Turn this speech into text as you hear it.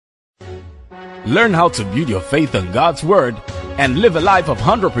Learn how to build your faith on God's Word and live a life of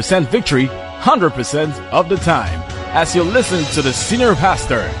 100% victory 100% of the time. As you listen to the Senior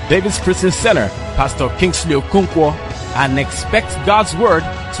Pastor, David's Christian Center, Pastor Kingsley Okonkwo, and expect God's Word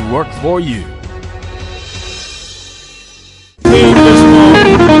to work for you.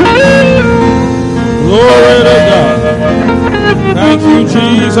 Glory to God. Thank you,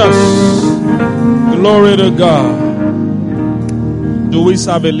 Jesus. Glory to God. Do we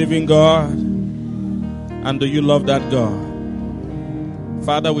serve a living God? And do you love that God?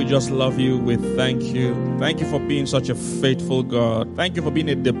 Father, we just love you. We thank you. Thank you for being such a faithful God. Thank you for being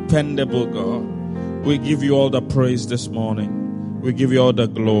a dependable God. We give you all the praise this morning. We give you all the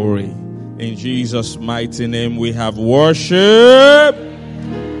glory. In Jesus' mighty name we have worship.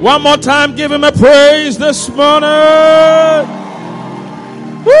 One more time, give him a praise this morning.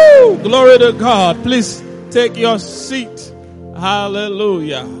 Woo! Glory to God. Please take your seat.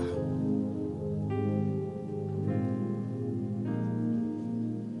 Hallelujah.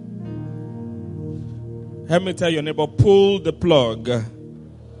 Help me tell your neighbor, pull the plug.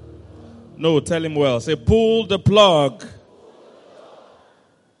 No, tell him well. Say, pull the plug.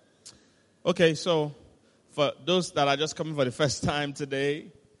 Okay, so for those that are just coming for the first time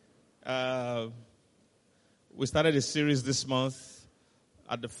today, we started a series this month.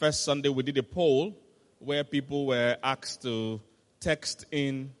 At the first Sunday, we did a poll where people were asked to text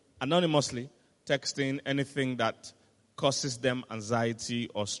in, anonymously, text in anything that causes them anxiety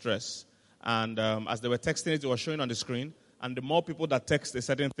or stress. And as they were texting it was showing on the screen. And the more people that text a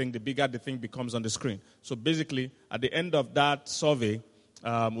certain thing, the bigger the thing becomes on the screen. So basically, at the end of that survey,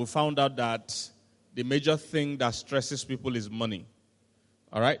 we found out that the major thing that stresses people is money.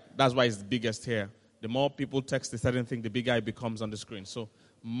 All right? That's why it's the biggest here. The more people text a certain thing, the bigger it becomes on the screen. So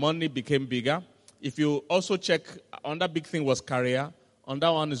money became bigger. If you also check, on that big thing was career. On that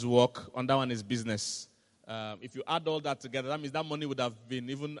one is work. On that one is business. If you add all that together, that means that money would have been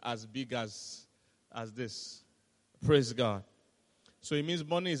even as big as this. Praise God. So it means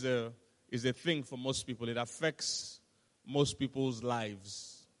money is a thing for most people. It affects most people's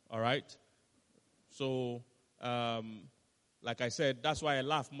lives. All right? So, like I said, that's why I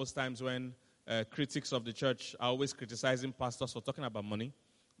laugh most times when critics of the church are always criticizing pastors for talking about money.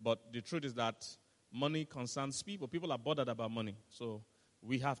 But the truth is that money concerns people. People are bothered about money. So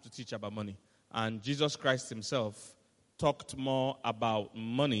we have to teach about money. And Jesus Christ himself talked more about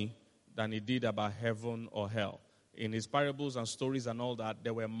money than he did about heaven or hell. In his parables and stories and all that,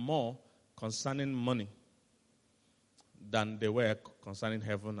 there were more concerning money than they were concerning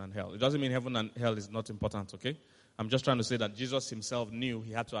heaven and hell. It doesn't mean heaven and hell is not important, okay? I'm just trying to say that Jesus himself knew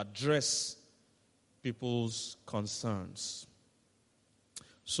he had to address people's concerns.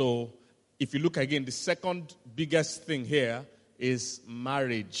 So, if you look again, the second biggest thing here is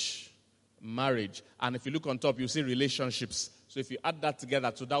marriage. Marriage. And if you look on top, you see relationships. So if you add that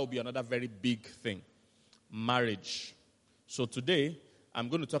together, so that will be another very big thing. Marriage. So today, I'm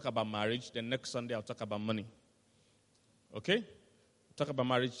going to talk about marriage. Then next Sunday, I'll talk about money. Okay? Talk about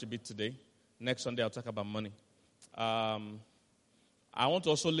marriage a bit today. Next Sunday, I'll talk about money. I want to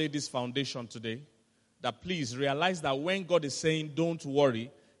also lay this foundation today, that please realize that when God is saying don't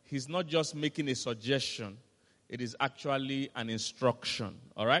worry, he's not just making a suggestion. It is actually an instruction.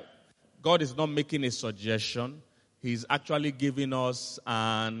 All right? God is not making a suggestion. He's actually giving us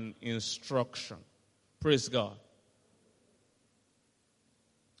an instruction. Praise God.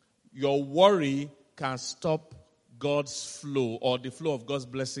 Your worry can stop God's flow or the flow of God's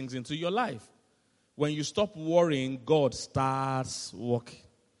blessings into your life. When you stop worrying, God starts working.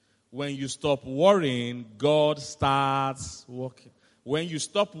 When you stop worrying, God starts working. When you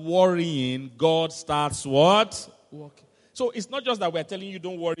stop worrying, God starts what? Working. So it's not just that we're telling you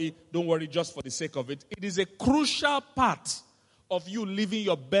don't worry just for the sake of it. It is a crucial part of you living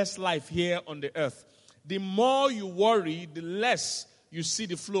your best life here on the earth. The more you worry, the less you see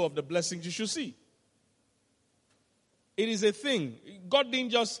the flow of the blessings you should see. It is a thing. God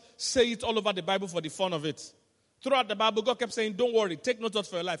didn't just say it all over the Bible for the fun of it. Throughout the Bible, God kept saying, don't worry, take no thought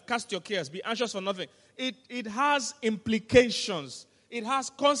for your life, cast your cares, be anxious for nothing. It has implications. It has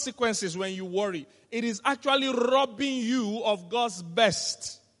consequences when you worry. It is actually robbing you of God's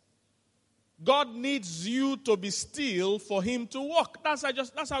best. God needs you to be still for him to work. That's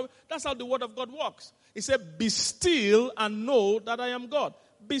how the word of God works. He said, be still and know that I am God.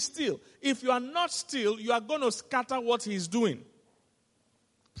 Be still. If you are not still, you are going to scatter what he's doing.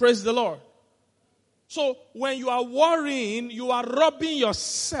 Praise the Lord. So when you are worrying, you are robbing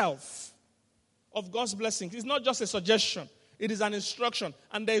yourself of God's blessings. It's not just a suggestion. It is an instruction.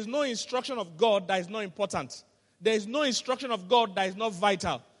 And there is no instruction of God that is not important. There is no instruction of God that is not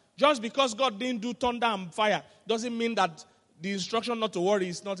vital. Just because God didn't do thunder and fire doesn't mean that the instruction not to worry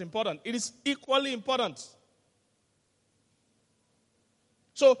is not important. It is equally important.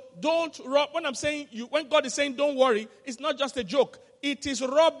 So when I'm saying when God is saying don't worry, it's not just a joke. It is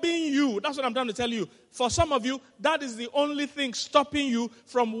robbing you. That's what I'm trying to tell you. For some of you, that is the only thing stopping you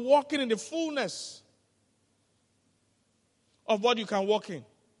from walking in the fullness of what you can walk in.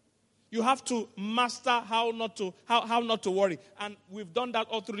 You have to master how not to worry. And we've done that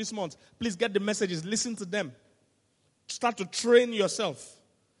all through this month. Please get the messages. Listen to them. Start to train yourself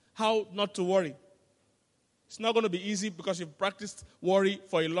how not to worry. It's not going to be easy because you've practiced worry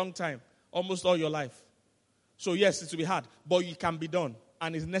for a long time, almost all your life. So yes, it will be hard, but it can be done.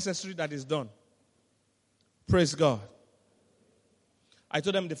 And it's necessary that it's done. Praise God. I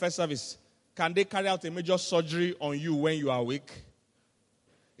told them in the first service, can they carry out a major surgery on you when you are awake?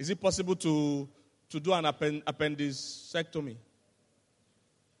 Is it possible to do an appendicectomy?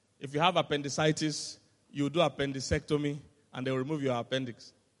 If you have appendicitis, you do appendicectomy and they'll remove your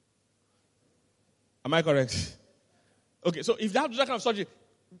appendix. Am I correct? Okay, so if they have to do that kind of surgery,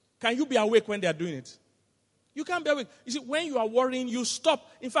 can you be awake when they are doing it? You can't be awake. You see, when you are worrying, you stop.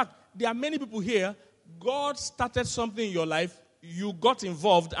 In fact, there are many people here, God started something in your life, you got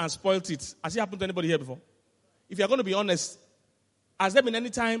involved and spoiled it. Has it happened to anybody here before? If you're going to be honest, has there been any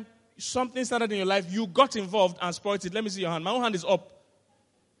time something started in your life, you got involved and spoiled it? Let me see your hand. My own hand is up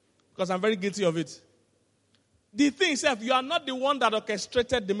because I'm very guilty of it. The thing is, you are not the one that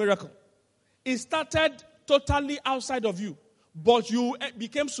orchestrated the miracle. It started totally outside of you, but you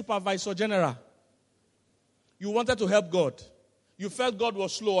became supervisor general. You wanted to help God. You felt God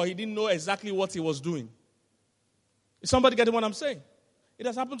was slow or he didn't know exactly what he was doing. Is somebody getting what I'm saying? It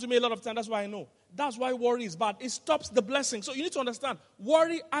has happened to me a lot of times. That's why I know. That's why worry is bad. It stops the blessing. So you need to understand,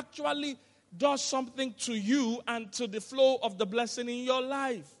 worry actually does something to you and to the flow of the blessing in your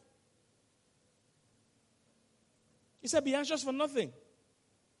life. He said, be anxious for nothing.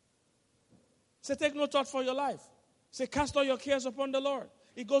 He said, take no thought for your life. He said, cast all your cares upon the Lord.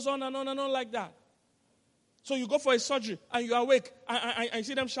 It goes on and on and on like that. So you go for a surgery and you are awake. I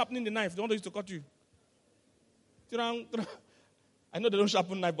see them sharpening the knife. They want to use to cut you. I know they don't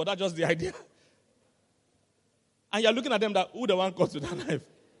sharpen knife, but that's just the idea. And you're looking at them that, who the one cut with that knife?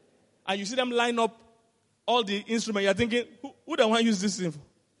 And you see them line up all the instruments. You're thinking, who the one use this thing for?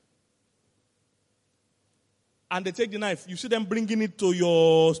 And they take the knife. You see them bringing it to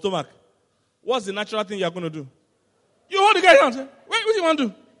your stomach. What's the natural thing you're going to do? You hold the guy down. Say, what do you want to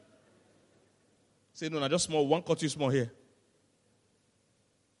do? Say, no, just small. One cut you small here.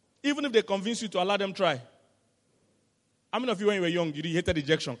 Even if they convince you to allow them try. How many of you, when you were young, you hated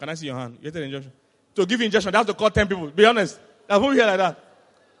injection? Can I see your hand? You hated injection? To give you injection, they have to call 10 people. Be honest. There's people here like that.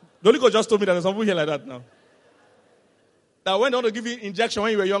 The Holy Ghost just told me that there's some people here like that now. That when they want to give you injection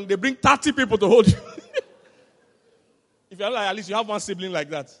when you were young, they bring 30 people to hold you. If you're like, at least you have one sibling like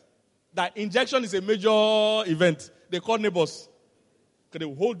that. That injection is a major event. They call neighbors. Because they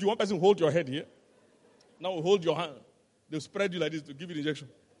will hold you. One person will hold your head here. Now will hold your hand. They'll spread you like this to give you the injection.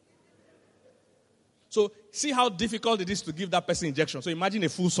 So see how difficult it is to give that person injection. So imagine a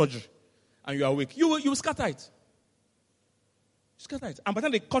full surgery and you are awake. You will scatter it. Scatter it. And by the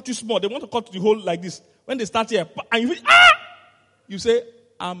time they cut you small, they want to cut the hole like this. When they start here, and you feel, you say,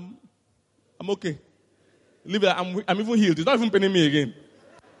 I'm okay. Leave it. I'm even healed. It's not even paining me again.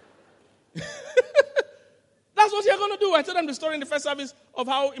 That's what you're going to do. I told them the story in the first service of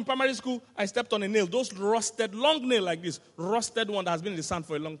how in primary school I stepped on a nail. Those rusted, long nail like this. Rusted one that has been in the sand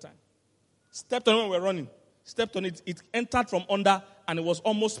for a long time. Stepped on it when we were running. Stepped on it. It entered from under and it was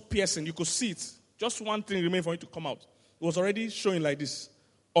almost piercing. You could see it. Just one thing remained for it to come out. It was already showing like this.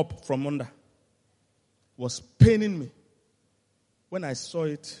 Up from under. It was paining me. When I saw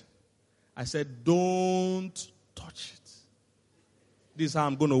it, I said, don't touch it. This is how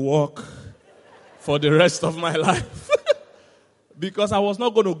I'm going to walk for the rest of my life. Because I was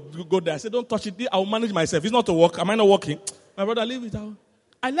not going to go there. I said, don't touch it. I will manage myself. It's not to walk. Am I not walking? My brother, leave it out.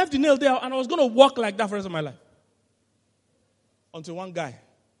 I left the nail there and I was going to walk like that for the rest of my life. Until one guy,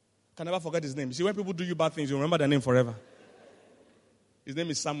 can never forget his name. You see, when people do you bad things, you remember their name forever. His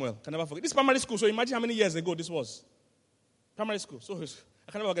name is Samuel. Can never forget. This is primary school, so imagine how many years ago this was. Primary school. So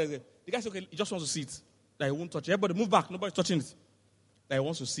I can never forget his name. The guy said, okay, he just wants to see it. That he won't touch it. Everybody move back. Nobody's touching it. That he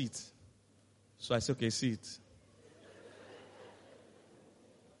wants to see it. So I said, okay, see it.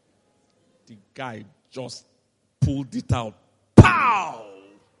 The guy just pulled it out. Pow!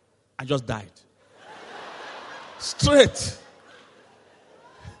 I just died. Straight.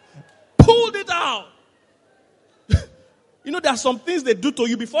 Pulled it out. You know, there are some things they do to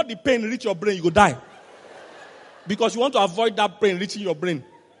you before the pain reach your brain, you go die. Because you want to avoid that pain reaching your brain.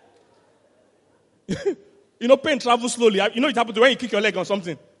 Pain travels slowly. It happens when you kick your leg on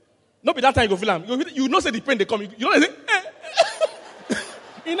something. Not be that time you go feel am. You know say the pain they come. You know they say,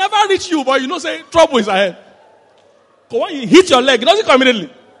 It never reach you, but say trouble is ahead. Because when you hit your leg, it doesn't come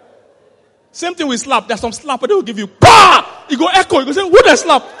immediately. Same thing with slap. There's some slap, but they will give you, bah! You go echo. You go say, who they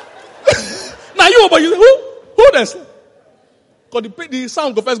slap? Now you, but you say, who they slap? Because the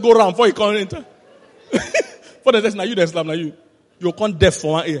sound go first go round before you come enter. For the test, now you they slap, now you. You can't deaf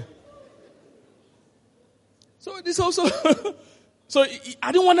for one ear. So this also, so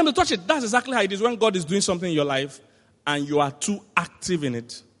I didn't want them to touch it. That's exactly how it is when God is doing something in your life and you are too active in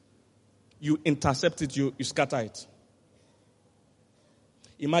it. You intercept it, you scatter it.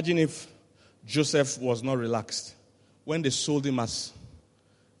 Imagine if Joseph was not relaxed. When they sold him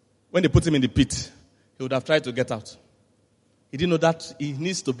when they put him in the pit, he would have tried to get out. He didn't know that he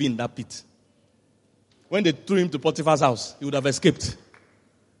needs to be in that pit. When they threw him to Potiphar's house, he would have escaped.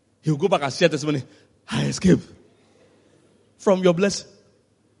 He would go back and share testimony. I escaped from your blessing.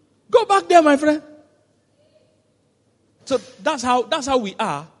 Go back there, my friend. So that's how we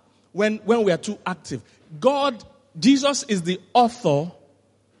are when we are too active. Jesus is the author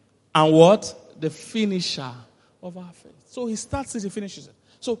and what? The finisher of our faith. So he starts it, he finishes it.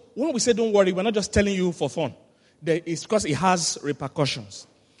 So when we say don't worry, we're not just telling you for fun. It's because it has repercussions.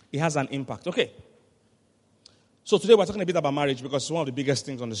 It has an impact. Okay. So today we're talking a bit about marriage because it's one of the biggest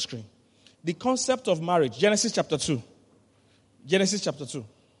things on the screen. The concept of marriage, Genesis chapter 2. Genesis chapter 2.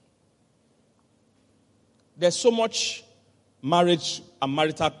 There's so much marriage and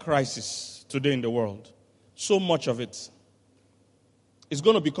marital crisis today in the world. So much of it. It's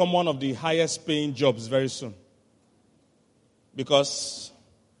going to become one of the highest paying jobs very soon. Because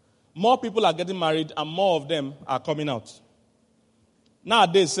more people are getting married and more of them are coming out.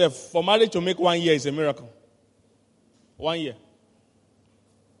 Nowadays, for marriage to make 1 year is a miracle. 1 year.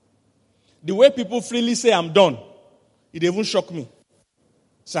 The way people freely say, I'm done, it even shocked me.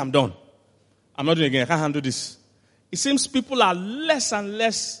 Say, I'm done. I'm not doing it again. I can't handle this. It seems people are less and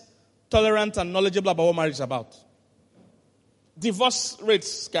less tolerant and knowledgeable about what marriage is about. Divorce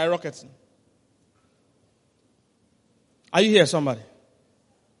rates skyrocketing. Are you here, somebody?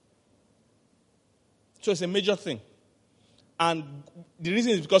 So it's a major thing. And the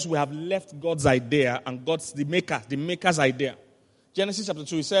reason is because we have left God's idea and the maker's idea. Genesis chapter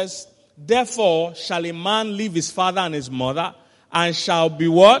 2, it says, therefore shall a man leave his father and his mother, and shall be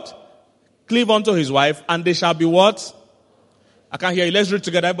what? Cleave unto his wife, and they shall be what? I can't hear you. Let's read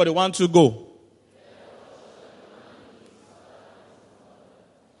together. Everybody, 1, 2, go.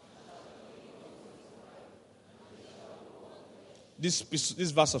 This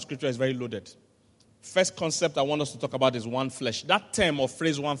verse of scripture is very loaded. First concept I want us to talk about is one flesh. That term or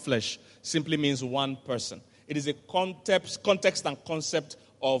phrase one flesh simply means one person. It is a context and concept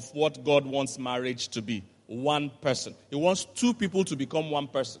of what God wants marriage to be. One person. He wants two people to become one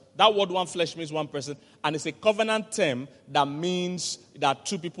person. That word one flesh means one person. And it's a covenant term that means that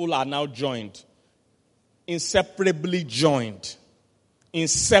two people are now joined. Inseparably joined.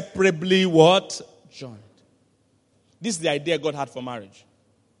 Inseparably what? Joined. This is the idea God had for marriage.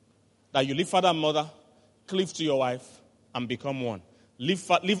 That you leave father and mother, cleave to your wife, and become one. Leave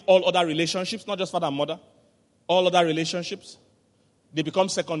all other relationships, not just father and mother. All other relationships, they become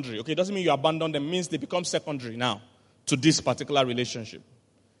secondary. Okay, it doesn't mean you abandon them. It means they become secondary now to this particular relationship.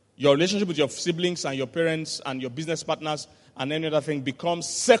 Your relationship with your siblings and your parents and your business partners and any other thing becomes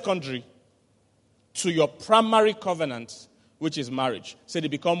secondary to your primary covenant, which is marriage. So they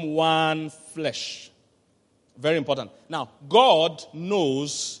become one flesh. Very important. Now, God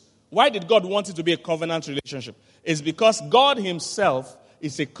knows. Why did God want it to be a covenant relationship? It's because God himself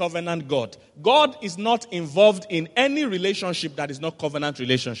is a covenant God. God is not involved in any relationship that is not covenant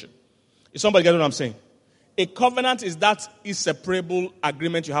relationship. Is somebody getting what I'm saying? A covenant is that inseparable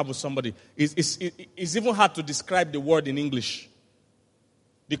agreement you have with somebody. It's even hard to describe the word in English.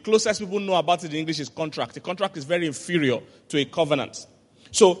 The closest people know about it in English is contract. A contract is very inferior to a covenant.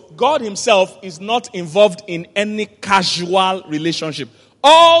 So God himself is not involved in any casual relationship.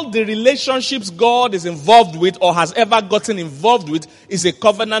 All the relationships God is involved with or has ever gotten involved with is a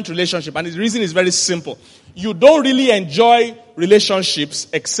covenant relationship. And the reason is very simple. You don't really enjoy relationships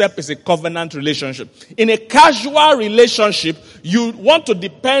except it's a covenant relationship. In a casual relationship, you want to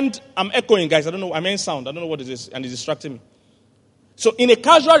depend. I'm echoing, guys. I don't know. I'm in sound. I don't know what it is. And it's distracting me. So in a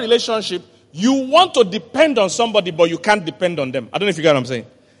casual relationship, you want to depend on somebody, but you can't depend on them. I don't know if you get what I'm saying.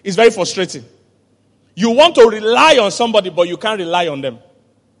 It's very frustrating. You want to rely on somebody, but you can't rely on them.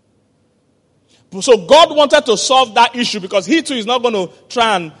 So God wanted to solve that issue because he too is not going to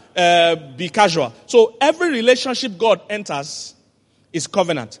try and be casual. So every relationship God enters is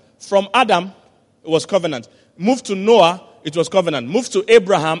covenant. From Adam it was covenant. Move to Noah, it was covenant. Move to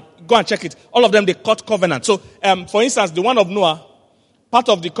Abraham, go and check it. All of them, they cut covenant. So, for instance, the one of Noah, part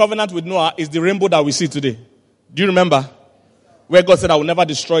of the covenant with Noah is the rainbow that we see today. Do you remember? Where God said, I will never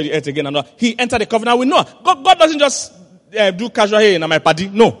destroy the earth again. And he entered a covenant with Noah. God doesn't just do casual, hey, in my party.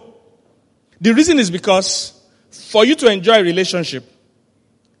 No. The reason is because for you to enjoy a relationship,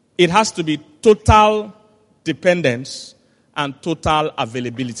 it has to be total dependence and total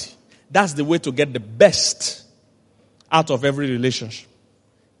availability. That's the way to get the best out of every relationship.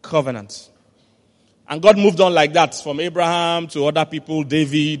 Covenant. And God moved on like that from Abraham to other people,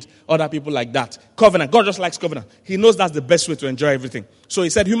 David, other people like that. Covenant. God just likes covenant. He knows that's the best way to enjoy everything. So he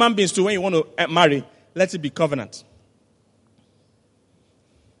said, human beings too, when you want to marry, let it be covenant.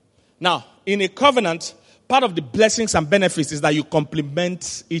 Now, in a covenant, part of the blessings and benefits is that you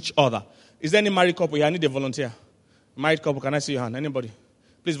complement each other. Is there any married couple here? I need a volunteer. Married couple, can I see your hand? Anybody?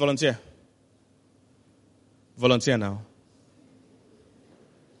 Please volunteer. Volunteer now.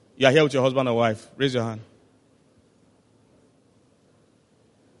 You are here with your husband or wife. Raise your hand.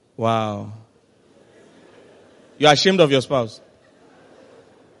 Wow. You are ashamed of your spouse.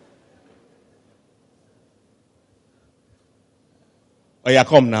 Oh yeah,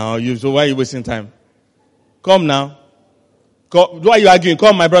 come now. So why are you wasting time? Come now. Come, why are you arguing?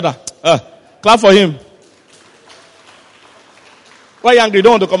 Come, my brother. Clap for him. Why are you angry? You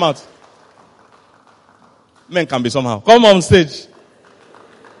don't want to come out. Men can be somehow. Come on stage.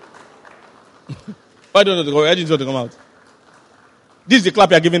 Why don't you want to come out? This is the clap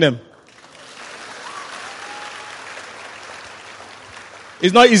you are giving them.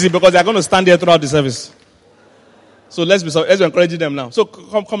 It's not easy because they are going to stand there throughout the service. So let's encourage them now. So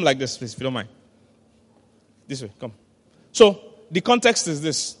come like this, please, if you don't mind. This way, come. So the context is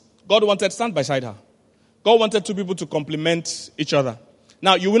this: God wanted stand beside her. God wanted two people to complement each other.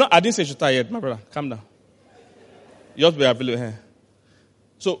 Now you will not. I didn't say shouta yet, my brother. Calm down. You have to be available here.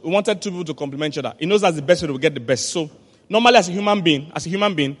 So we wanted two people to complement each other. He knows that's the best way to get the best. So normally, as a human being,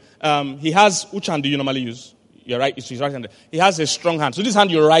 he has, which hand do you normally use? Your right, it's his right hand. He has a strong hand. So this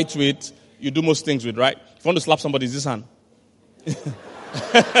hand you write with, you do most things with, right? If you want to slap somebody, it's this hand.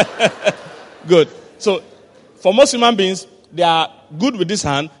 Good. So for most human beings, they are good with this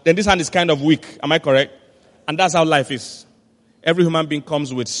hand, then this hand is kind of weak. Am I correct? And that's how life is. Every human being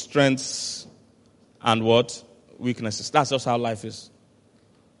comes with strengths and what? Weaknesses. That's just how life is.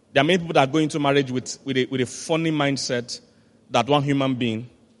 There are many people that go into marriage with a funny mindset that one human being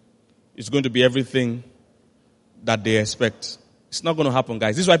is going to be everything that they expect. It's not going to happen,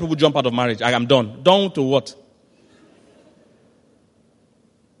 guys. This is why people jump out of marriage. I am done. Done to what?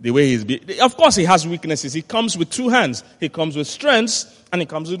 The way he's of course he has weaknesses. He comes with two hands. He comes with strengths and he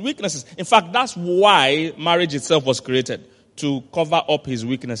comes with weaknesses. In fact, that's why marriage itself was created, to cover up his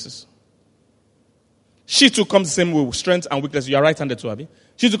weaknesses. She too comes the same way with strength and weakness. You are right-handed too, Abby.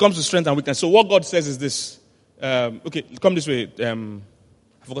 She too comes with strength and weakness. So what God says is this. Okay, come this way.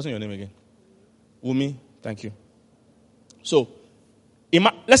 I've forgotten your name again. Wumi, thank you. So,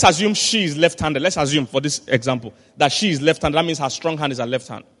 let's assume she is left-handed. Let's assume for this example that she is left-handed. That means her strong hand is her left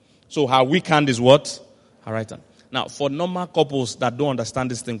hand. So her weak hand is what? Her right hand. Now, for normal couples that don't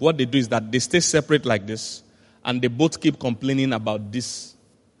understand this thing, what they do is that they stay separate like this and they both keep complaining about these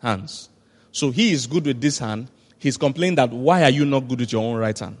hands. So he is good with this hand. He's complaining that why are you not good with your own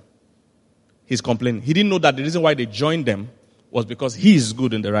right hand? He's complaining. He didn't know that the reason why they joined them was because he is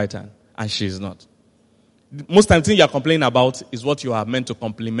good in the right hand and she is not. Most times the thing you are complaining about is what you are meant to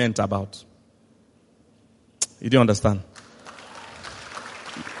compliment about. You don't understand.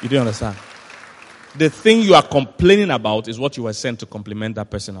 You don't understand. The thing you are complaining about is what you were sent to compliment that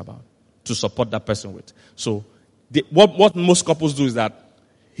person about, to support that person with. So what most couples do is that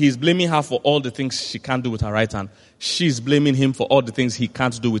he's blaming her for all the things she can't do with her right hand. She's blaming him for all the things he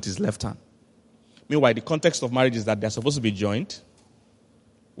can't do with his left hand. Meanwhile, the context of marriage is that they're supposed to be joined.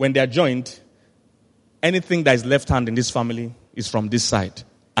 When they're joined, anything that is left hand in this family is from this side,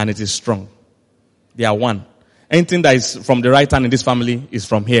 and it is strong. They are one. Anything that is from the right hand in this family is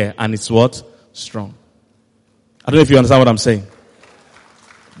from here, and it's what? Strong. I don't know if you understand what I'm saying.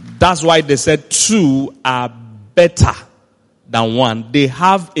 That's why they said two are better than one. They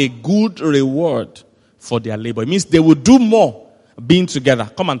have a good reward for their labor. It means they will do more being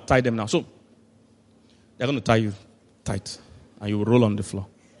together. Come and tie them now. So, they're going to tie you tight, and you will roll on the floor.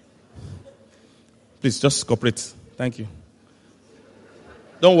 Please, just cooperate. Thank you.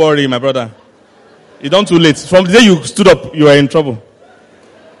 Don't worry, my brother. You're not too late. From the day you stood up, you are in trouble.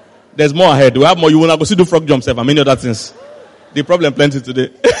 There's more ahead. We have more. You will not go see do frog jumps and many other things. The problem plenty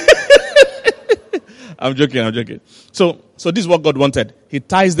today. I'm joking. So this is what God wanted. He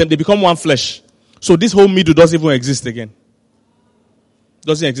ties them. They become one flesh. So this whole middle doesn't even exist again.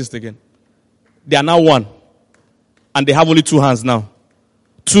 Doesn't exist again. They are now one. And they have only two hands now.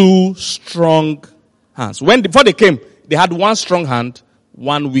 Two strong hands. Before they came, they had one strong hand,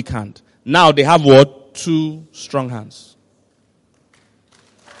 one weak hand. Now they have what? Two strong hands.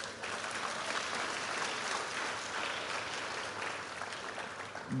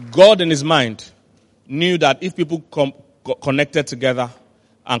 God in his mind knew that if people connected together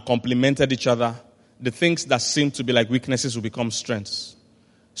and complemented each other, the things that seem to be like weaknesses will become strengths.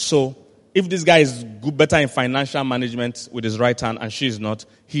 So, if this guy is better in financial management with his right hand and she is not,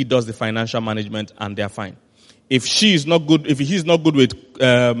 he does the financial management and they are fine. If he's not good with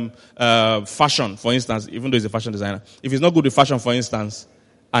fashion, for instance, even though he's a fashion designer, if he's not good with fashion, for instance,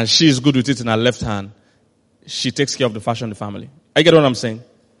 and she is good with it in her left hand, she takes care of the fashion in the family. I get what I'm saying?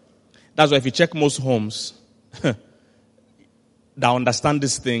 That's why if you check most homes that understand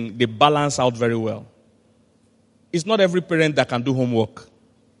this thing, they balance out very well. It's not every parent that can do homework.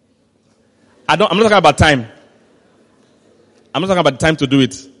 I'm not talking about time. I'm not talking about the time to do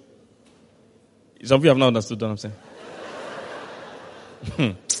it. Some of you have not understood what I'm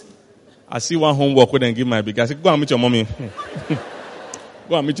saying. I see one homework where they give my big. I say, go and meet your mommy.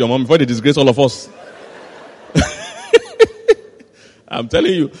 Go and meet your mommy before they disgrace all of us. I'm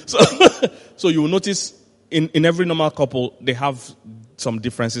telling you. So you will notice in every normal couple, they have some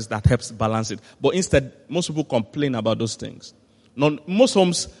differences that helps balance it. But instead, most people complain about those things. Most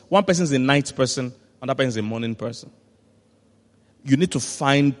homes, one person is a night person, another person is a morning person. You need to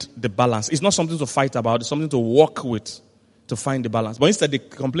find the balance. It's not something to fight about. It's something to work with to find the balance. But instead, they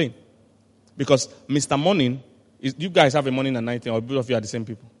complain. Because Mr. Morning, you guys have a morning and night thing, or both of you are the same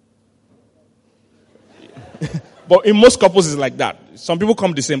people. But in most couples, it's like that. Some people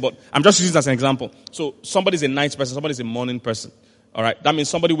come the same, but I'm just using it as an example. So somebody's a night person, somebody's a morning person. All right? That means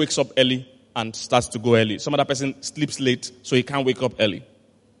somebody wakes up early and starts to go early. Some other person sleeps late, so he can't wake up early.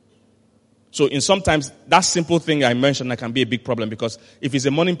 So in sometimes, that simple thing I mentioned that can be a big problem, because if he's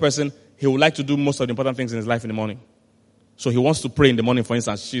a morning person, he would like to do most of the important things in his life in the morning. So he wants to pray in the morning, for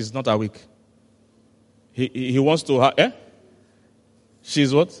instance. She's not awake. He wants to,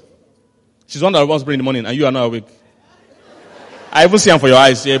 She's what? She's one that wants to pray in the morning, and you are not awake. I even see him for your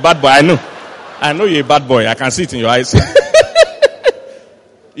eyes. You're a bad boy. I know you're a bad boy. I can see it in your eyes.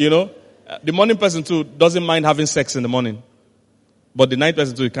 You know? The morning person too doesn't mind having sex in the morning. But the night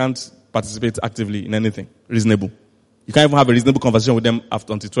person too, can't participate actively in anything reasonable. You can't even have a reasonable conversation with them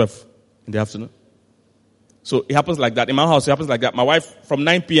until 12 in the afternoon. So it happens like that. In my house, it happens like that. My wife, from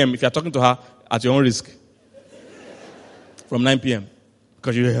 9 p.m., if you're talking to her, at your own risk. From 9 p.m.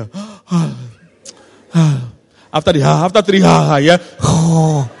 Because you hear, after 3, yeah.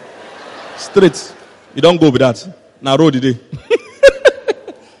 Straight. You don't go with that. Now road the day.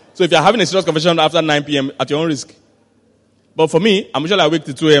 So if you're having a serious conversation after 9 p.m., at your own risk. But for me, I'm usually awake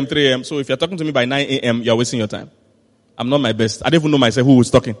till 2 a.m., 3 a.m. So if you're talking to me by 9 a.m., you're wasting your time. I'm not my best. I don't even know myself who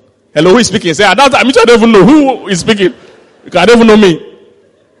is talking. Hello, who is speaking? Say, I don't even know who is speaking. Because I don't even know me.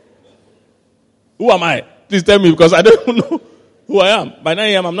 Who am I? Please tell me, because I don't even know who I am. By 9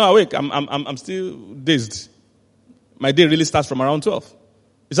 a.m., I'm not awake. I'm still dazed. My day really starts from around 12.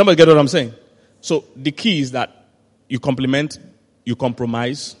 Does somebody get what I'm saying? So the key is that you complement, you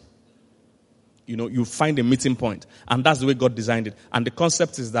compromise, you find a meeting point. And that's the way God designed it. And the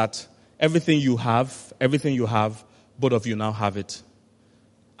concept is that everything you have, both of you now have it.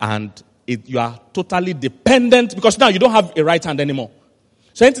 And you are totally dependent, because now you don't have a right hand anymore.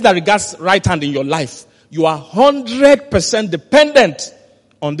 So anything that regards right hand in your life, you are 100% dependent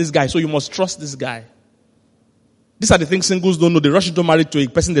on this guy. So you must trust this guy. These are the things singles don't know. They rush into marriage to a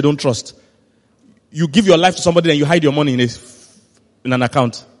person they don't trust. You give your life to somebody and you hide your money in an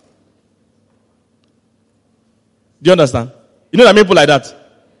account. Do you understand? You know that people like that.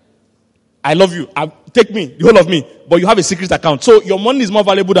 I love you. Take me, the whole of me. But you have a secret account. So your money is more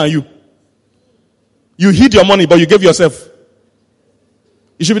valuable than you. You hid your money, but you gave yourself.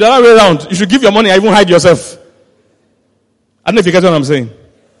 It should be the other way around. You should give your money and even hide yourself. I don't know if you get what I'm saying.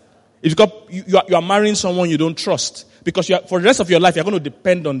 It's because you are marrying someone you don't trust. Because for the rest of your life, you're going to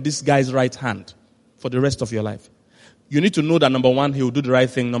depend on this guy's right hand. For the rest of your life. You need to know that, number one, he will do the right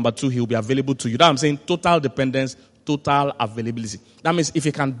thing. Number two, he will be available to you. That's what I'm saying. Total dependence, total availability. That means if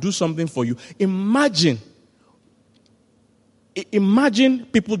he can do something for you, imagine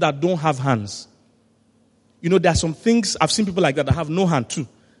people that don't have hands. There are some things, I've seen people like that have no hand too.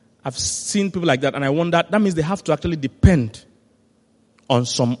 I've seen people like that, and I wonder, that means they have to actually depend on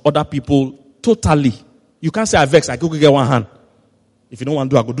some other people totally. You can't say, I vex, I go get one hand. If you don't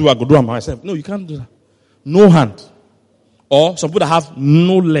want to do, I go do it myself. No, you can't do that. No hand. Or some people that have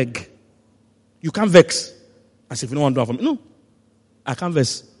no leg. You can't vex. I say, if you don't want to do it for me. No. I can't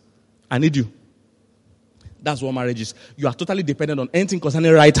vex. I need you. That's what marriage is. You are totally dependent on anything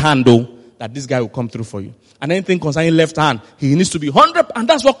concerning right hand, though, that this guy will come through for you. And anything concerning left hand, he needs to be 100. And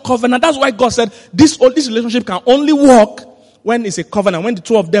that's what covenant, that's why God said this relationship can only work when it's a covenant, when the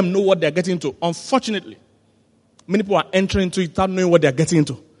two of them know what they're getting into. Unfortunately, many people are entering into it without knowing what they're getting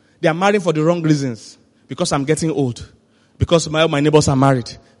into. They are marrying for the wrong reasons. Because I'm getting old. Because my neighbors are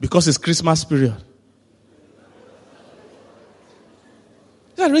married. Because it's Christmas period.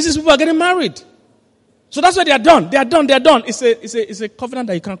 There are reasons people are getting married. So that's why they are done. They are done. It's a covenant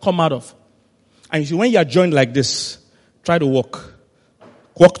that you can't come out of. And you see, when you are joined like this, try to walk.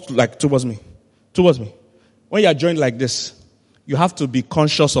 Walk like towards me. When you are joined like this, you have to be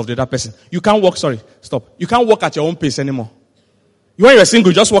conscious of the other person. You can't walk, stop. You can't walk at your own pace anymore. When you're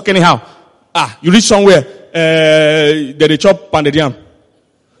single, you just walk anyhow. You reach somewhere, they chop pounded yam.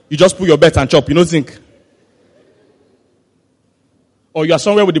 You just put your bet and chop, you don't think. Or you are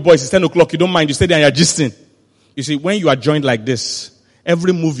somewhere with the boys, it's 10 o'clock, you don't mind, you stay there and you're gisting. You see, when you are joined like this,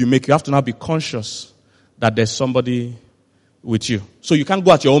 every move you make, you have to now be conscious that there's somebody with you. So you can't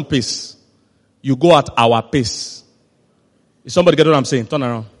go at your own pace. You go at our pace. Is somebody get what I'm saying? Turn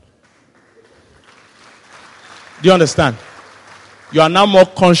around. Do you understand? You are now more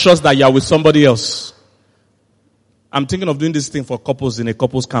conscious that you are with somebody else. I'm thinking of doing this thing for couples in a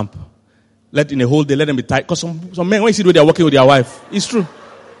couples camp. In a whole day, let them be tight. Because some men, when you see the way they are working with their wife, it's true.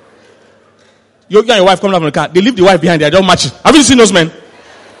 You and your wife coming out from the car, they leave the wife behind, they are just matching. Have you seen those men?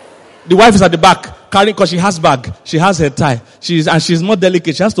 The wife is at the back, carrying, because she has bag, she has her tie, she's more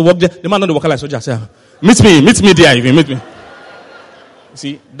delicate, she has to walk there. The man on the walker like soldier, say, meet me there, if you meet me.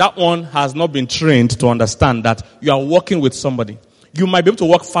 See, that one has not been trained to understand that you are working with somebody. You might be able to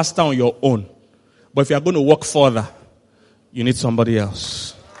walk faster on your own, but if you are going to walk further, you need somebody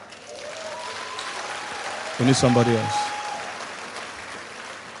else. You need somebody else.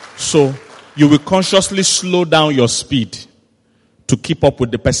 So, you will consciously slow down your speed to keep up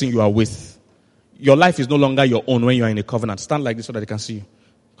with the person you are with. Your life is no longer your own when you are in a covenant. Stand like this so that they can see you.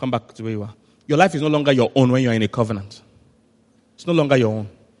 Come back to where you are. Your life is no longer your own when you are in a covenant. It's no longer your own.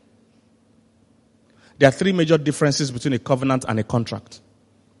 There are three major differences between a covenant and a contract.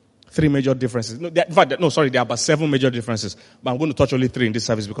 Three major differences. There are about 7 major differences. But I'm going to touch only 3 in this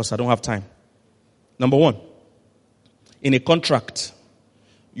service because I don't have time. Number 1. In a contract,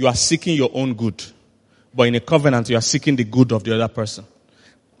 you are seeking your own good. But in a covenant, you are seeking the good of the other person.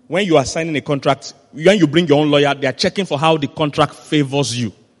 When you are signing a contract, when you bring your own lawyer, they are checking for how the contract favors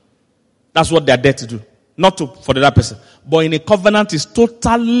you. That's what they are there to do. Not for the other person. But in a covenant, it's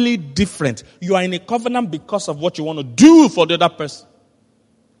totally different. You are in a covenant because of what you want to do for the other person.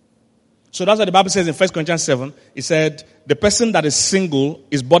 So that's what the Bible says in 1 Corinthians 7. It said, the person that is single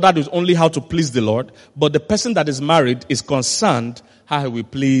is bothered with only how to please the Lord. But the person that is married is concerned how he will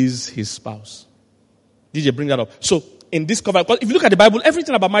please his spouse. Did you bring that up? So, in this covenant, because if you look at the Bible,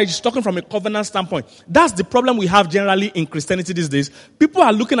 everything about marriage is talking from a covenant standpoint. That's the problem we have generally in Christianity these days. People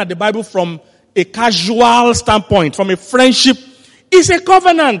are looking at the Bible from a casual standpoint, from a friendship. It's a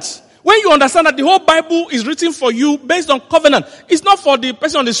covenant. When you understand that the whole Bible is written for you based on covenant, it's not for the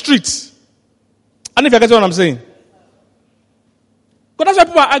person on the streets. And if you get what I'm saying. Because that's why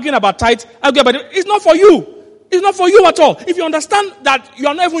people are arguing about tithe, it's not for you. It's not for you at all. If you understand that you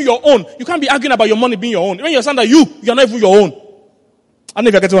are not even your own, you can't be arguing about your money being your own. When you understand that you are not even your own. And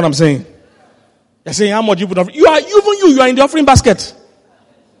if you get what I'm saying. You're saying how much you put on. You are in the offering basket.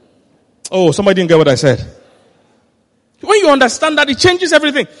 Oh, somebody didn't get what I said. When you understand that, it changes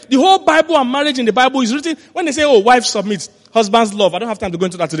everything. The whole Bible and marriage in the Bible is written. When they say, oh, wife submits, husband's love. I don't have time to go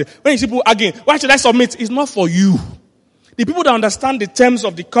into that today. When you see people arguing, why should I submit? It's not for you. The people that understand the terms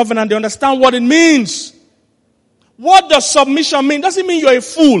of the covenant, they understand what it means. What does submission mean? It doesn't mean you're a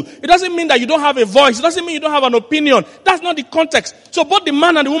fool. It doesn't mean that you don't have a voice. It doesn't mean you don't have an opinion. That's not the context. So both the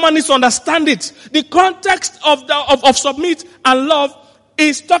man and the woman need to understand it. The context of submit and love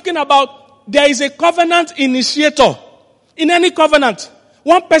is talking about there is a covenant initiator. In any covenant,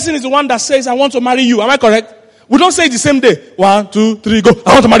 one person is the one that says, I want to marry you. Am I correct? We don't say it the same day. 1, 2, 3, go.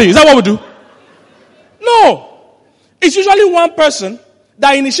 I want to marry you. Is that what we do? No. It's usually one person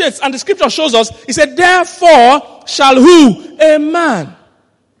that initiates. And the scripture shows us, it said, therefore shall who? A man.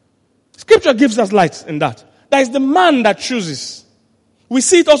 Scripture gives us light in that. That is the man that chooses. We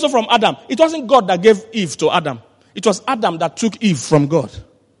see it also from Adam. It wasn't God that gave Eve to Adam. It was Adam that took Eve from God.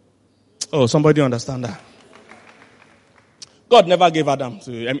 Oh, somebody understand that? God never gave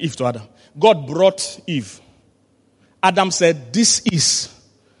Eve to Adam. God brought Eve. Adam said, this is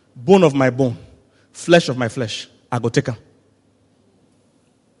bone of my bone, flesh of my flesh. I go take her.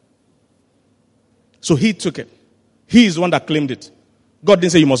 So he took it. He is the one that claimed it. God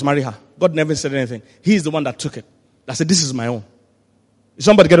didn't say you must marry her. God never said anything. He is the one that took it. That said, this is my own.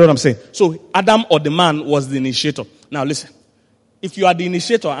 Somebody get what I'm saying? So Adam or the man was the initiator. Now listen. If you are the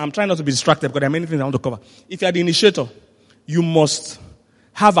initiator, I'm trying not to be distracted because there are many things I want to cover. If you are the initiator, you must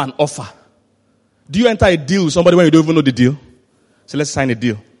have an offer. Do you enter a deal with somebody when you don't even know the deal? So let's sign a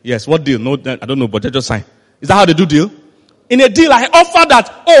deal. Yes, what deal? No, I don't know, but just sign. Is that how they do deal? In a deal, I offer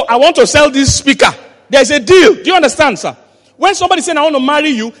that, I want to sell this speaker. There's a deal. Do you understand, sir? When somebody saying, I want to marry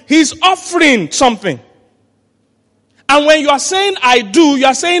you, he's offering something. And when you are saying, I do, you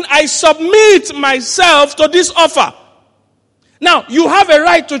are saying, I submit myself to this offer. Now, you have a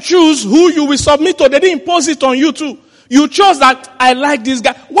right to choose who you will submit to. They didn't impose it on you too. You chose that, I like this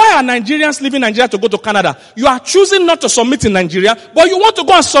guy. Why are Nigerians leaving Nigeria to go to Canada? You are choosing not to submit in Nigeria, but you want to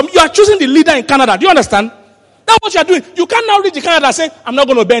go and submit. You are choosing the leader in Canada. Do you understand? That's what you are doing. You can't now reach the Canada and say, I'm not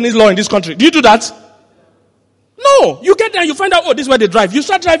going to obey any law in this country. Do you do that? No. You get there and you find out, this is where they drive. You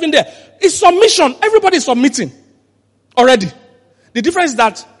start driving there. It's submission. Everybody is submitting already. The difference is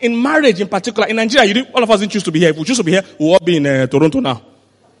that in marriage in particular, in Nigeria, all of us didn't choose to be here. If we choose to be here, we'll all be in Toronto now.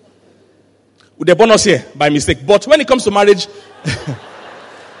 They born us here by mistake. But when it comes to marriage,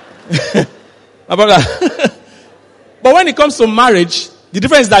 but when it comes to marriage, the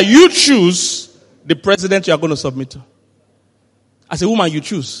difference is that you choose the president you are going to submit to. As a woman, you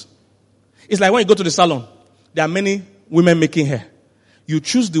choose. It's like when you go to the salon, there are many women making hair. You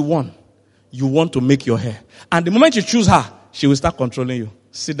choose the one you want to make your hair. And the moment you choose her, she will start controlling you.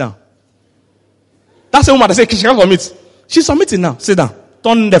 Sit down. That's a woman that says, she can't submit. She's submitting now. Sit down.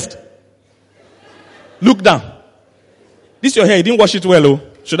 Turn left. Look down. This your hair. You didn't wash it well, oh.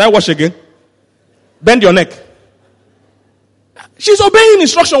 Should I wash again? Bend your neck. She's obeying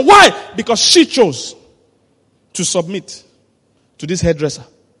instruction. Why? Because she chose to submit to this hairdresser.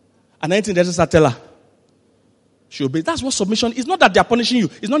 And anything the hairdresser tell her, she obeys. That's what submission is. Not that they are punishing you.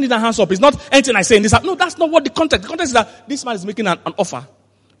 It's not need a hands up. It's not anything I say in this. No, that's not what the context. The context is that this man is making an offer.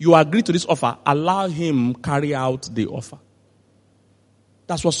 You agree to this offer. Allow him carry out the offer.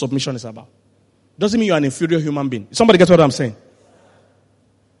 That's what submission is about. Doesn't mean you're an inferior human being. Somebody get what I'm saying?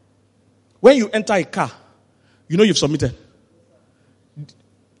 When you enter a car, you know you've submitted.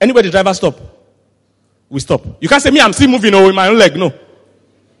 Anybody driver stop? We stop. You can't say, me, I'm still moving with my own leg. No.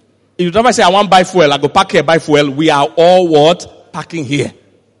 If the driver say, I want to buy fuel, I go park here, buy fuel. We are all what? Parking here.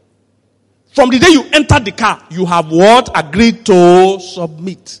 From the day you enter the car, you have what? Agreed to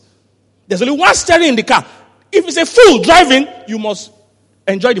submit. There's only one steering in the car. If it's a fool driving, you must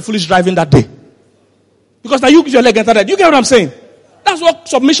enjoy the foolish driving that day. Because now you use your leg enter that. You get what I'm saying? That's what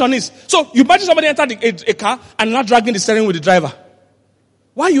submission is. So you imagine somebody enter a car and not dragging the steering with the driver.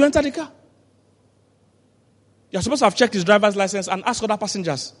 Why you enter the car? You're supposed to have checked his driver's license and ask other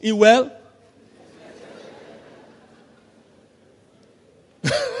passengers. He well?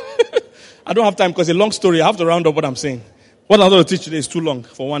 I don't have time because it's a long story. I have to round up what I'm saying. What I'm going to teach today is too long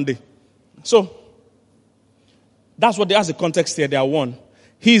for one day. So, that's the context here. They are one.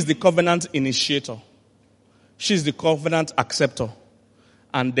 He is the covenant initiator. She is the covenant acceptor.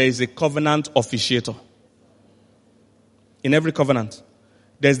 And there is a covenant officiator. In every covenant,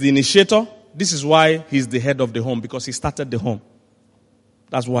 there's the initiator. This is why he's the head of the home, because he started the home.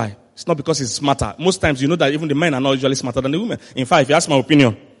 That's why. It's not because he's smarter. Most times you know that even the men are not usually smarter than the women. In fact, if you ask my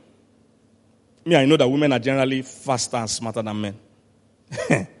opinion, I know that women are generally faster and smarter than men.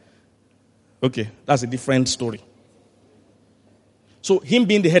 Okay, that's a different story. So him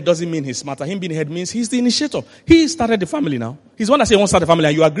being the head doesn't mean he's smarter. Him being the head means he's the initiator. He started the family now. He's the one that said he wants to start the family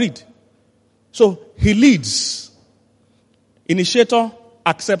and you agreed. So he leads. Initiator,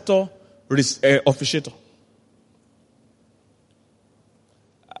 acceptor, officiator.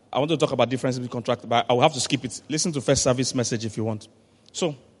 I want to talk about differences between contract, but I will have to skip it. Listen to first service message if you want.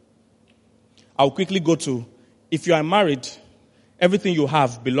 So, I'll quickly go to, if you are married, everything you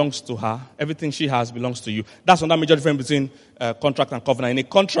have belongs to her. Everything she has belongs to you. That's another major difference between contract and covenant. In a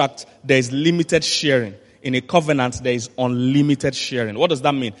contract, there is limited sharing. In a covenant, there is unlimited sharing. What does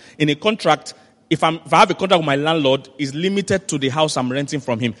that mean? In a contract, if I have a contract with my landlord, it's limited to the house I'm renting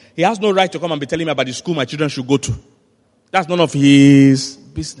from him. He has no right to come and be telling me about the school my children should go to. That's none of his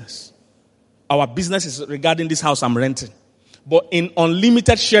business. Our business is regarding this house I'm renting. But in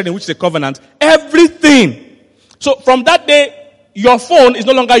unlimited sharing, which is a covenant, everything. So from that day, your phone is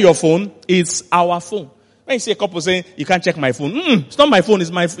no longer your phone, it's our phone. When you see a couple saying, you can't check my phone. It's not my phone,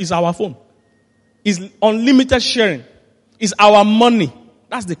 it's our phone. It's unlimited sharing. It's our money.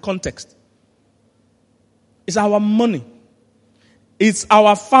 That's the context. It's our money. It's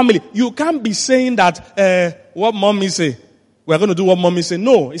our family. You can't be saying that, what mommy say. we're going to do what mommy said.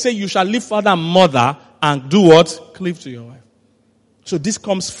 No. He said, you shall leave father and mother and do what? Cleave to your wife. So this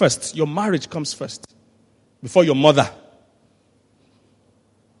comes first. Your marriage comes first. Before your mother.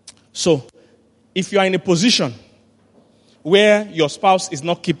 So, if you are in a position where your spouse is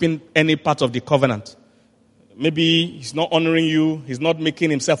not keeping any part of the covenant, maybe he's not honoring you, he's not making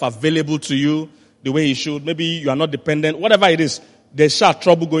himself available to you the way he should, maybe you are not dependent, whatever it is, there's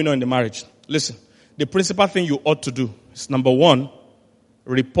trouble going on in the marriage. Listen, the principal thing you ought to do is, number one,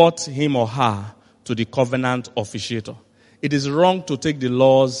 report him or her to the covenant officiator. It is wrong to take the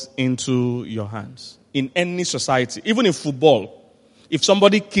laws into your hands. In any society, even in football, if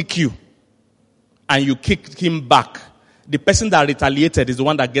somebody kick you and you kick him back, the person that retaliated is the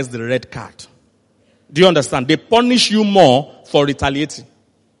one that gets the red card. Do you understand? They punish you more for retaliating.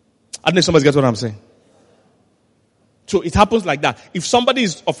 I don't know if somebody gets what I'm saying. So it happens like that. If somebody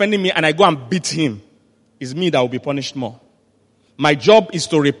is offending me and I go and beat him, it's me that will be punished more. My job is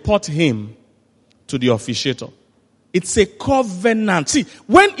to report him to the officiator. It's a covenant. See,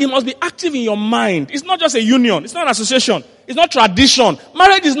 when it must be active in your mind, it's not just a union, it's not an association, it's not tradition.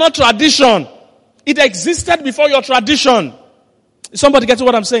 Marriage is not tradition. It existed before your tradition. Somebody gets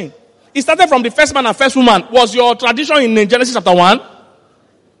what I'm saying? It started from the first man and first woman. Was your tradition in Genesis chapter 1?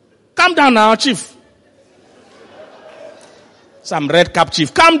 Calm down now, chief. Some red cap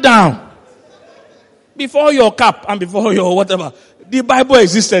chief. Calm down. Before your cap and before your whatever. The Bible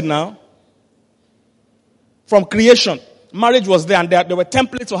existed now. From creation. Marriage was there and there were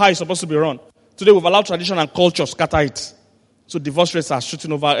templates of how it's supposed to be run. Today we've allowed tradition and culture scatter it. So divorce rates are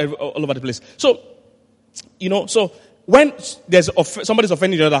shooting all over the place. So, so when somebody's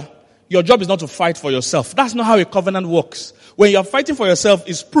offending the other, your job is not to fight for yourself. That's not how a covenant works. When you're fighting for yourself,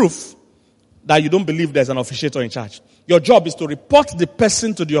 it's proof that you don't believe there's an officiator in charge. Your job is to report the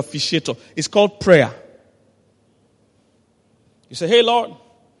person to the officiator. It's called prayer. You say, hey Lord,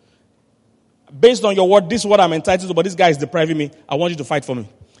 based on your word, this is what I'm entitled to, but this guy is depriving me. I want you to fight for me.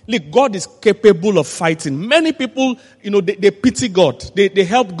 Look, God is capable of fighting. Many people, they pity God. They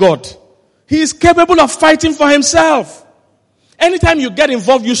help God. He is capable of fighting for himself. Anytime you get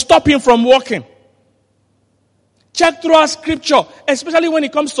involved, you stop him from working. Check through our scripture, especially when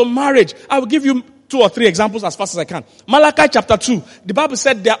it comes to marriage. I will give you 2 or 3 examples as fast as I can. Malachi chapter 2. The Bible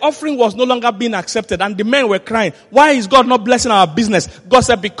said their offering was no longer being accepted and the men were crying. Why is God not blessing our business? God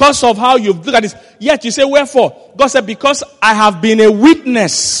said, because of how you've looked at this. Yet you say, wherefore? God said, because I have been a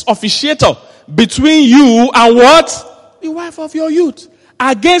witness, officiator, between you and what? The wife of your youth.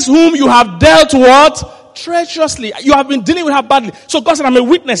 Against whom you have dealt what? Treacherously. You have been dealing with her badly. So God said, I'm a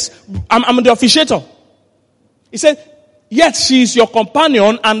witness. I'm the officiator. He said, yet she is your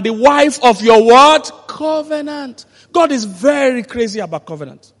companion and the wife of your what? Covenant. God is very crazy about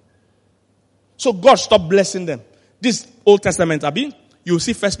covenant. So God stopped blessing them. This Old Testament, Abi, you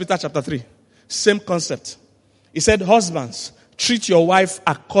see 1 Peter chapter 3. Same concept. He said, husbands, treat your wife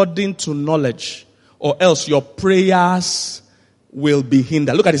according to knowledge, or else your prayers will be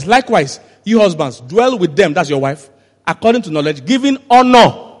hindered. Look at this. Likewise, you husbands, dwell with them, that's your wife, according to knowledge, giving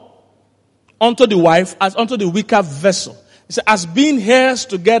honor unto the wife as unto the weaker vessel. He said, as being heirs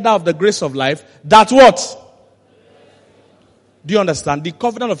together of the grace of life, that what? Do you understand? The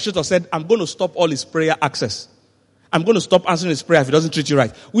covenant officiator said, I'm going to stop all his prayer access. I'm going to stop answering his prayer if he doesn't treat you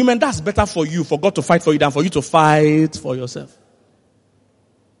right. Women, that's better for you, for God to fight for you than for you to fight for yourself.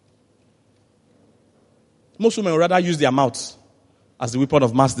 Most women would rather use their mouths as the weapon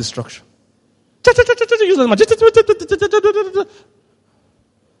of mass destruction.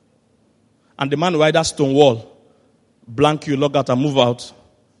 And the man will either stonewall, blank you, log out and move out,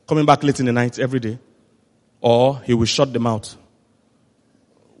 coming back late in the night every day, or he will shut them out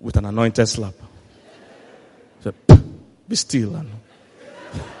with an anointed slap. So, be still.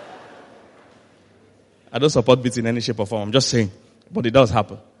 I don't support beating in any shape or form. I'm just saying. But it does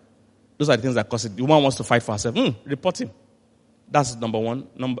happen. Those are the things that cause it. The woman wants to fight for herself. Report him. That's number one.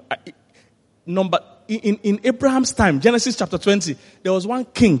 In Abraham's time, Genesis chapter 20, there was one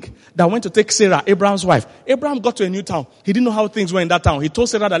king that went to take Sarah, Abraham's wife. Abraham got to a new town. He didn't know how things were in that town. He told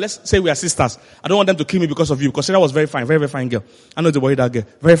Sarah that, let's say we are sisters. I don't want them to kill me because of you. Because Sarah was very fine, very, very fine girl. I know the boy that girl.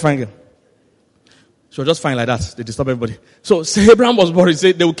 Very fine girl. She was just fine like that. They disturb everybody. So Abraham was worried. He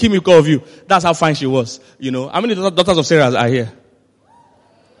said, they will kill me because of you. That's how fine she was. How many daughters of Sarah are here?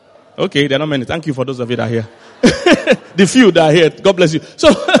 Okay, there are not many. Thank you for those of you that are here. The few that are here. God bless you. So,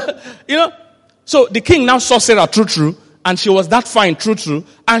 so the king now saw Sarah true, and she was that fine true,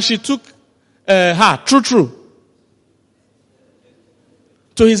 and she took her true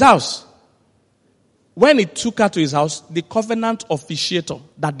to his house. When he took her to his house, the covenant officiator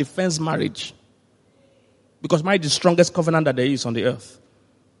that defends marriage Because marriage is the strongest covenant that there is on the earth.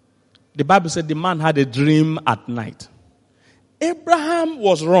 The Bible said the man had a dream at night. Abraham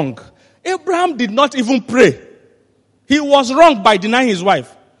was wrong. Abraham did not even pray. He was wrong by denying his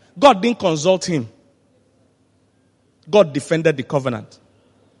wife. God didn't consult him. God defended the covenant.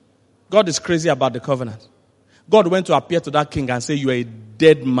 God is crazy about the covenant. God went to appear to that king and say, you are a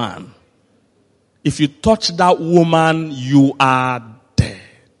dead man. If you touch that woman, you are dead.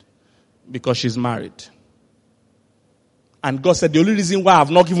 Because she's married. And God said, the only reason why I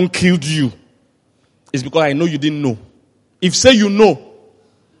have not even killed you is because I know you didn't know. If say you know,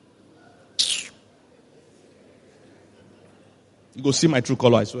 you go see my true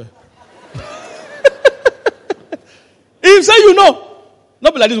color, I swear. If say you know,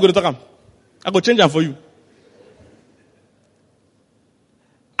 not be like this, you go to talk him. I go change them for you.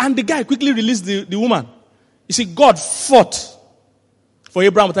 And the guy quickly released the woman. You see, God fought for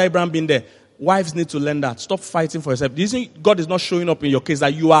Abraham without Abraham being there. Wives need to learn that. Stop fighting for yourself. Do you think God is not showing up in your case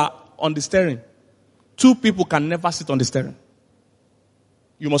that you are on the steering? Two people can never sit on the steering.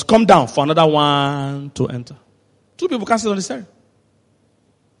 You must come down for another one to enter. Two people can't sit on the steering.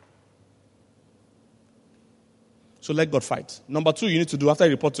 So let God fight. Number two, you need to do after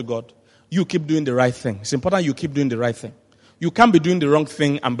you report to God, you keep doing the right thing. It's important you keep doing the right thing. You can't be doing the wrong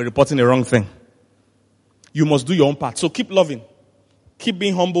thing and be reporting the wrong thing. You must do your own part. So keep loving. Keep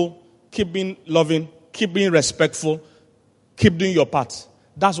being humble. Keep being loving. Keep being respectful. Keep doing your part.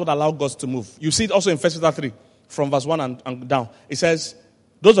 That's what allows God to move. You see it also in 1 Peter 3, from verse 1 and down. It says,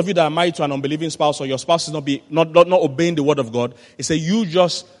 those of you that are married to an unbelieving spouse or your spouse is not obeying the word of God, it says you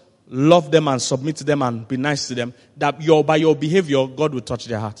just love them and submit to them and be nice to them, that by your behavior, God will touch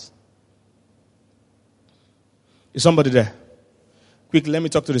their hearts. Is somebody there? Quick, let me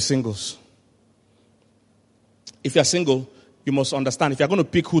talk to the singles. If you're single, you must understand, if you're going to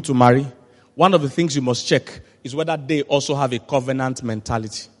pick who to marry, one of the things you must check is whether they also have a covenant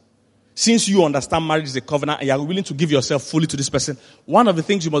mentality. Since you understand marriage is a covenant and you're willing to give yourself fully to this person, one of the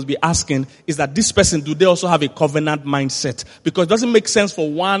things you must be asking is that this person, do they also have a covenant mindset? Because it doesn't make sense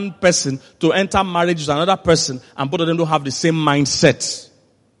for one person to enter marriage with another person and both of them don't have the same mindset.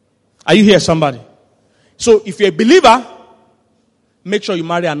 Are you here, somebody? So if you're a believer, make sure you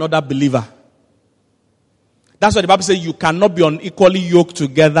marry another believer. That's why the Bible says you cannot be unequally yoked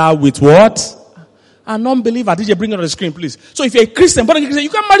together with what? An unbeliever. DJ, bring it on the screen, please. So if you're a Christian, born again Christian, you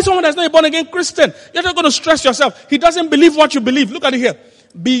can't marry someone that's not a born again Christian. You're not going to stress yourself. He doesn't believe what you believe. Look at it here.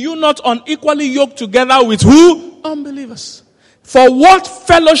 Be you not unequally yoked together with who? Unbelievers. For what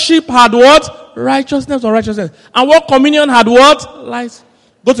fellowship had what? Righteousness or righteousness. And what communion had what? Light.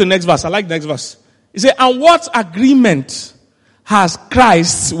 Go to the next verse. I like the next verse. He said, and what agreement has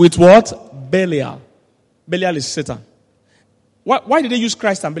Christ with what? Belial. Belial is Satan. Why did they use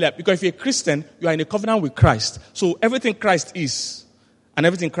Christ and Belial? Because if you're a Christian, you are in a covenant with Christ. So everything Christ is and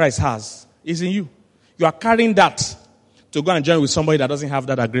everything Christ has is in you. You are carrying that to go and join with somebody that doesn't have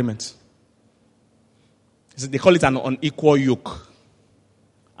that agreement. They call it an unequal yoke.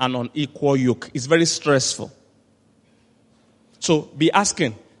 An unequal yoke. It's very stressful. So be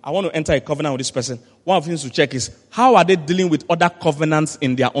asking, I want to enter a covenant with this person. One of the things to check is, how are they dealing with other covenants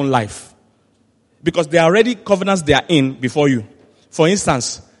in their own life? Because there are already covenants they are in before you. For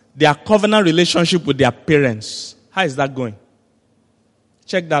instance, their covenant relationship with their parents. How is that going?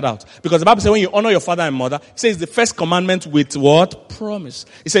 Check that out. Because the Bible says when you honor your father and mother, it says the first commandment with what? Promise.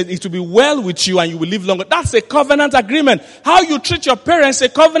 It says it will be well with you and you will live longer. That's a covenant agreement. How you treat your parents is a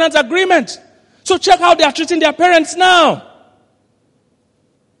covenant agreement. So check how they are treating their parents now.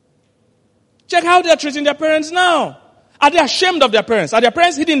 Check how they are treating their parents now. Are they ashamed of their parents? Are their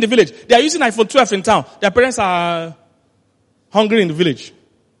parents hidden in the village? They are using iPhone 12 in town. Their parents are hungry in the village.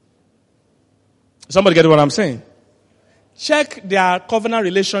 Somebody get what I'm saying? Check their covenant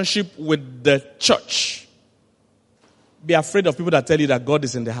relationship with the church. Be afraid of people that tell you that God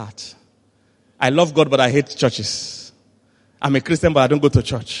is in the heart. I love God, but I hate churches. I'm a Christian, but I don't go to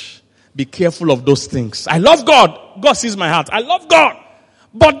church. Be careful of those things. I love God. God sees my heart. I love God.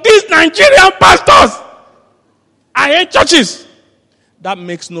 But these Nigerian pastors, I hate churches. That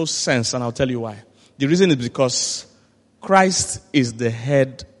makes no sense, and I'll tell you why. The reason is because Christ is the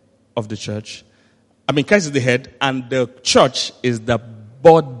head of the church. Christ is the head, and the church is the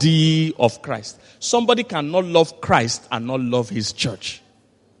body of Christ. Somebody cannot love Christ and not love his church.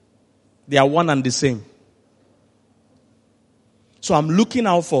 They are one and the same. So I'm looking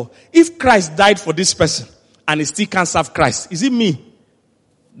out for, if Christ died for this person and he still can't serve Christ, is it me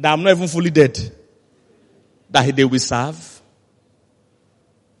that I'm not even fully dead that they will serve?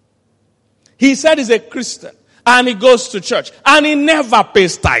 He said he's a Christian. And he goes to church. And he never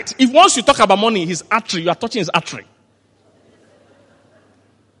pays tithe. If once you talk about money, his artery, you are touching his artery.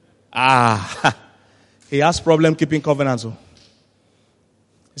 He has problem keeping covenants.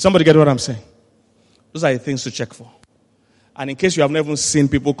 Somebody get what I'm saying? Those are the things to check for. And in case you have never seen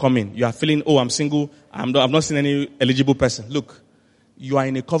people come in, you are feeling, I'm single, I've not seen any eligible person. Look, you are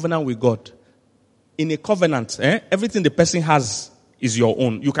in a covenant with God. In a covenant, everything the person has is your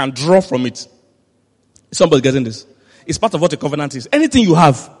own. You can draw from it. Somebody getting this? It's part of what a covenant is. Anything you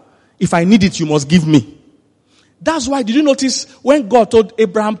have, if I need it, you must give me. That's why, did you notice when God told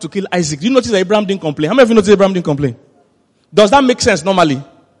Abraham to kill Isaac, did you notice that Abraham didn't complain? How many of you notice Abraham didn't complain? Does that make sense normally?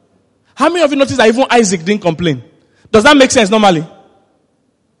 How many of you notice that even Isaac didn't complain? Does that make sense normally?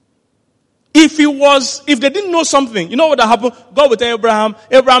 If they didn't know something, you know what would happen? God would tell Abraham,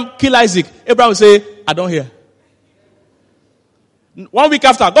 kill Isaac. Abraham would say, I don't hear. 1 week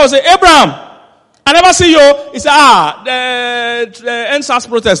after, God would say, Abraham, I never see you. He said, the NSAS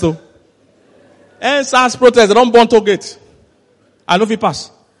protest though. NSAS protest, they don't burn toll gate. I know if he pass.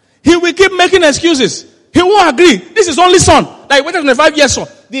 He will keep making excuses. He won't agree. This is only son. Like waited 25 years son.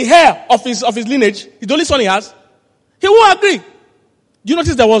 The hair of his lineage is the only son he has. He won't agree. You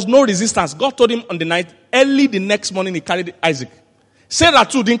notice there was no resistance. God told him on the night, early the next morning he carried Isaac. Sarah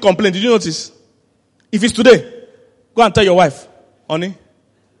too didn't complain. Did you notice? If it's today, go and tell your wife, honey,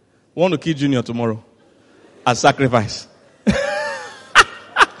 we want to kill Junior tomorrow as sacrifice.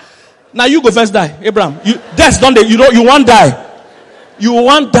 Now you go first die, Abraham. Death don't they? You won't die. You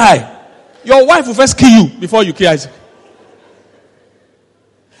won't die. Your wife will first kill you before you kill Isaac.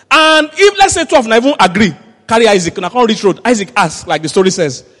 And if let's say 12 now even agree, carry Isaac, and I can't reach road. Isaac asks, like the story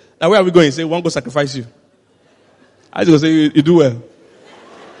says, now where are we going? He say, we want to go sacrifice you. Isaac will say, you do well.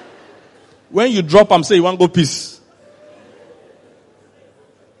 When you drop him, say you want to go peace.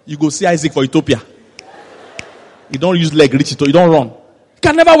 You go see Isaac for Ethiopia. You don't use leg, reach it, you don't run. You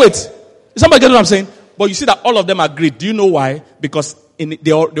can never wait. Somebody get what I'm saying? But you see that all of them agreed. Do you know why? Because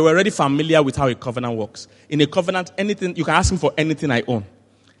they were already familiar with how a covenant works. In a covenant, anything, you can ask him for anything I own.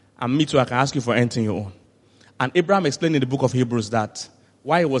 And me too, I can ask you for anything you own. And Abraham explained in the book of Hebrews that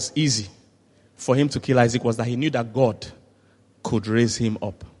why it was easy for him to kill Isaac was that he knew that God could raise him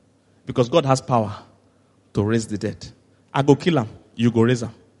up. Because God has power to raise the dead. I go kill him, you go raise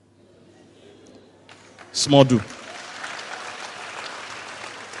him. Small do.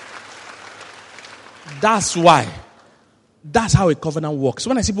 That's why. That's how a covenant works.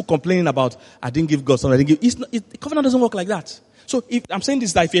 When I see people complaining about, I didn't give God something, the covenant doesn't work like that. So if I'm saying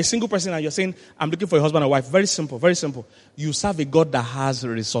this, that if you're a single person and you're saying, I'm looking for a husband or wife, very simple, very simple. You serve a God that has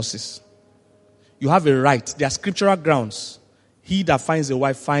resources. You have a right. There are scriptural grounds. He that finds a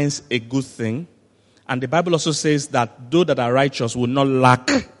wife finds a good thing. And the Bible also says that those that are righteous will not lack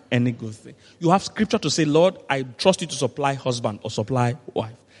any good thing. You have scripture to say, Lord, I trust you to supply husband or supply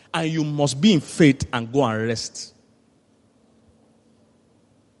wife. And you must be in faith and go and rest.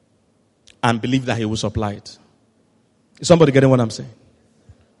 And believe that he will supply it. Is somebody getting what I'm saying?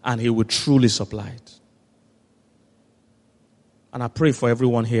 And he will truly supply it. And I pray for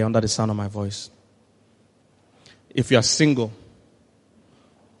everyone here under the sound of my voice. If you are single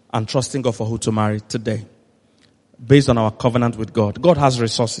and trusting God for who to marry today, based on our covenant with God, God has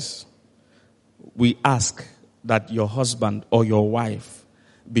resources. We ask that your husband or your wife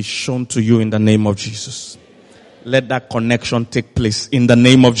be shown to you in the name of Jesus. Let that connection take place in the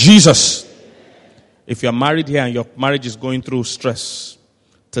name of Jesus. If you're married here and your marriage is going through stress,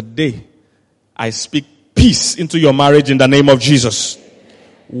 today I speak peace into your marriage in the name of Jesus.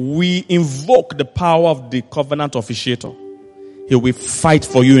 We invoke the power of the covenant officiator. He will fight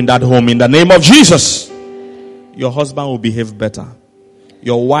for you in that home in the name of Jesus. Your husband will behave better.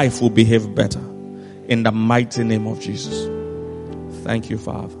 Your wife will behave better in the mighty name of Jesus. Thank you,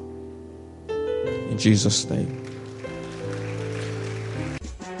 Father. In Jesus' name.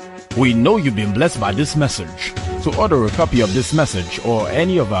 We know you've been blessed by this message. To order a copy of this message or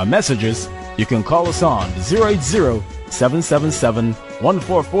any of our messages, you can call us on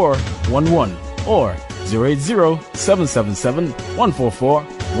 080-777-14411 or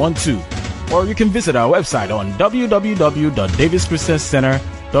 080-777-14412. Or you can visit our website on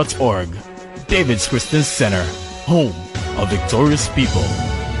www.davidschristiancenter.org. David's Christian Center, home of victorious people.